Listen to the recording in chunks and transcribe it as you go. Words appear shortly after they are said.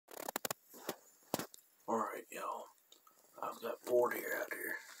Alright, y'all. I've got 4 deer out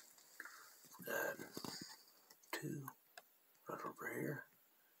here. Got 2 right over here.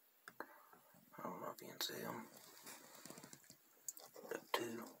 I don't know if you can see them. Got 2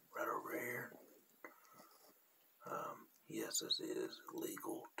 right over here. Yes, this is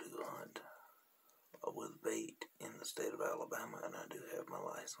legal to hunt with bait in the state of Alabama, and I do have my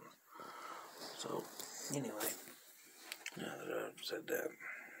license. So, anyway, now that I've said that,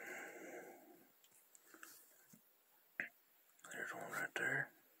 there's one right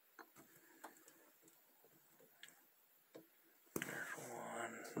there. There's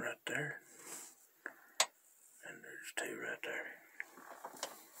one right there. And there's 2 right there.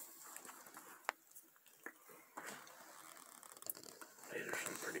 These are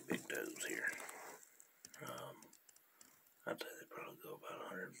some pretty big does here. I'd say they probably go about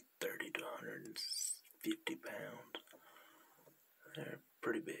 130 to 150 pounds. They're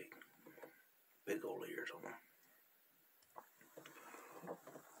pretty big. Big old ears on them.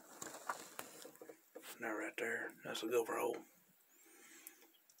 Now right there, that's a gopher hole.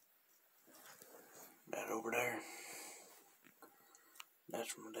 That over there,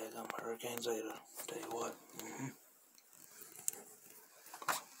 that's from a daggum Hurricane Zeta. Tell you what.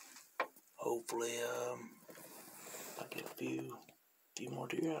 Hopefully, I get a few more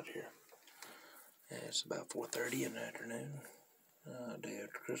deer out here. And it's about 4:30 in the afternoon. Day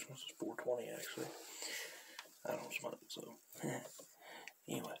after Christmas is 4:20 actually. I don't smoke, so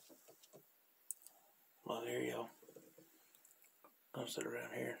anyway. Look here, y'all. Gonna sit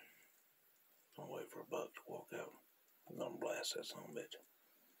around here. Gonna wait for a buck to walk out. I'm gonna blast that son of a bitch.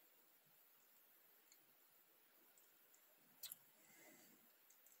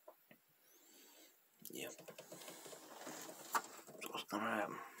 Yep. So what's gonna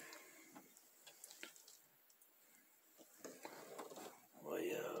happen?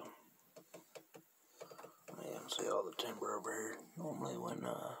 You can see all the timber over here. Normally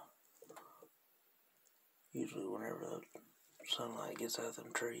usually whenever the sunlight gets out of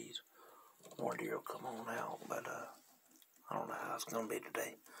them trees, more deer will come on out, but I don't know how it's gonna be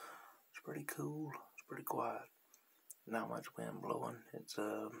today. It's pretty cool, it's pretty quiet. Not much wind blowing. It's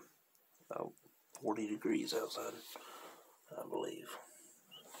about 40 degrees outside, I believe.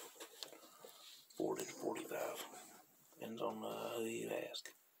 40 to 45. Depends on who you ask.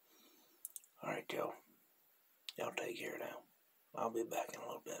 Alright, y'all. Y'all take care now. I'll be back in a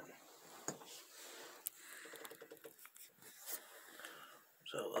little bit.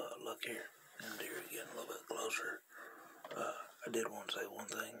 So, look here. And deer are getting a little bit closer. I did want to say one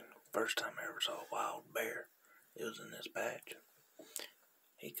thing. First time I ever saw a wild bear, it was in this patch.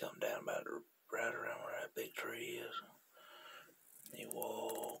 He come down about right around where that big tree is. He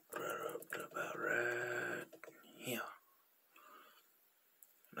walked right up to about right here.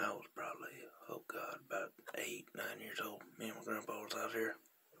 And I was probably, oh God, about 8, 9 years old. Me and my grandpa was out here.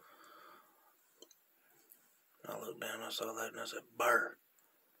 I looked down, I saw that, and I said, "Bear."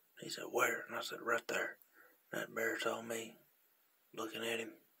 He said, "Where?" And I said, "Right there." That bear saw me looking at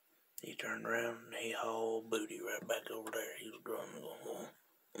him. He turned around and he hauled booty right back over there. He was grunting, going,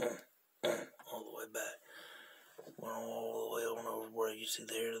 all the way back. Went all the way on over where you see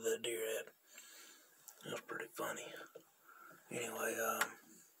the head of that deer at. It was pretty funny. Anyway,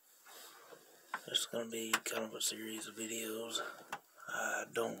 this is going to be kind of a series of videos. I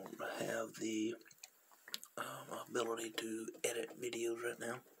don't have the ability to edit videos right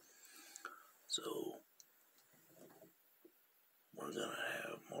now. So, we're going to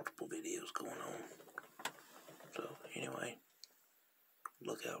have multiple videos going on. So, anyway,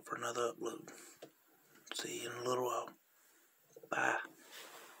 look out for another upload. See you in a little while. Bye.